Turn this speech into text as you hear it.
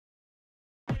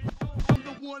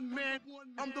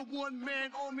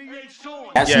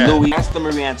That's Louis, that's the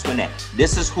Marie Antoinette.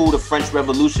 This is who the French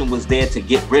Revolution was there to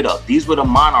get rid of. These were the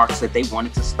monarchs that they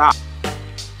wanted to stop.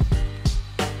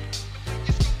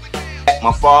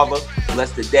 My father,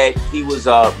 bless the dead, he was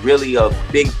really a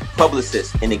big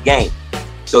publicist in the game.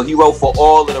 So he wrote for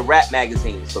all of the rap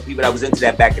magazines. So people that was into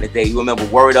that back in the day, you remember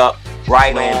Word Up,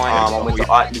 Right On. I went to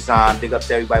Art and Design. Big up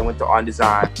to everybody who went to Art and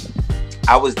Design.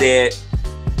 I was there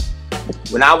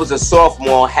when I was a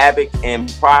sophomore. Havoc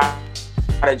and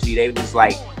Prodigy, they was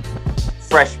like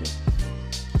freshmen.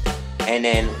 And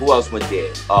then who else went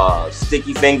there?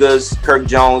 Sticky Fingers, Kirk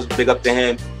Jones, big up to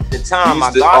him. At the time,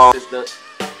 my god sister,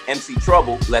 MC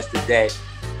Trouble, bless the dead,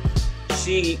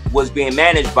 she was being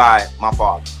managed by my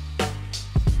father.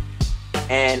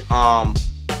 And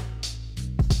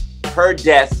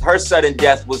her sudden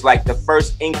death was like the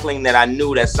first inkling that I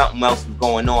knew that something else was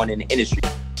going on in the industry.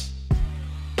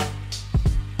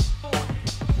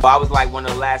 But I was like one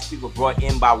of the last people brought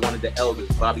in by one of the elders,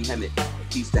 Bobby Hemmett.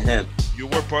 Peace to him. You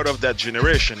were part of that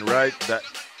generation, right? That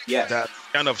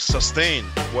kind of sustained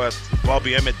what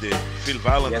Bobby Emmett did. Phil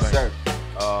Valentine. Yes, sir.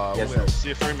 Yes, sir.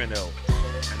 Aseer Freemanel.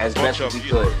 As best as we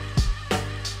could.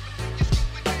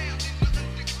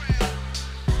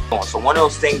 So one of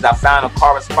those things, I found a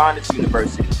correspondence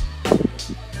university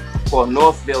called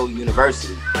Northville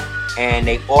University, and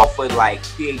they offered like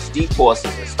PhD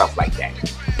courses and stuff like that.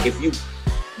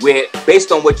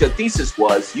 Based on what your thesis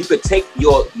was, you could take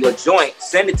your joint,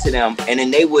 send it to them, and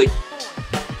then they would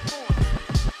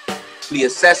the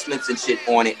assessments and shit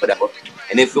on it, whatever.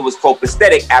 And if it was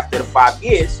copacetic after the 5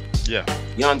 years, you know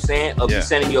what I'm saying? Of you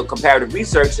sending your comparative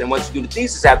research, and once you do the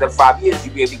thesis after the 5 years,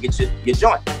 you'll be able to get your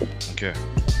joint. Okay.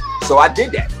 So I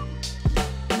did that.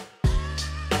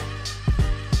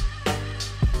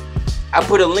 I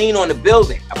put a lien on the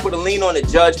building. I put a lien on the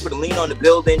judge, put a lien on the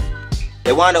building.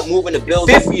 They wound up moving the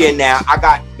building. 5th year now, I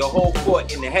got the whole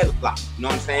court in the headlock. You know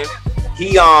what I'm saying?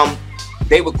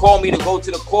 They would call me to go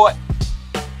to the court,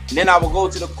 and then I would go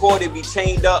to the court and be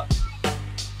chained up.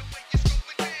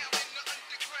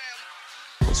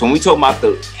 So when we talk about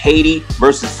the Haiti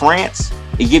versus France,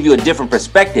 it give you a different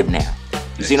perspective now.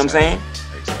 You see what I'm saying?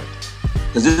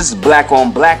 Because this is black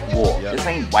on black war. This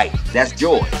ain't white. That's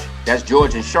George. That's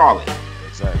George and Charlotte.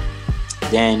 Exactly.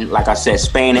 Then, like I said,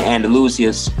 Spain and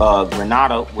Andalusia,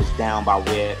 Grenada was down by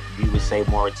where we would say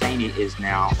Mauritania is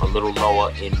now, a little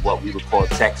lower in what we would call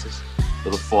Texas, a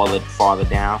little farther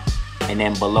down. And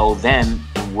then below them,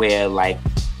 where like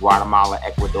Guatemala,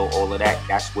 Ecuador, all of that,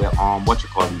 that's where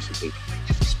used to be.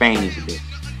 Spain used to be.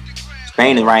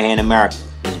 Spain is right here in America.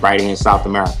 It's right here in South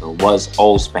America. It was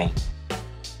old Spain.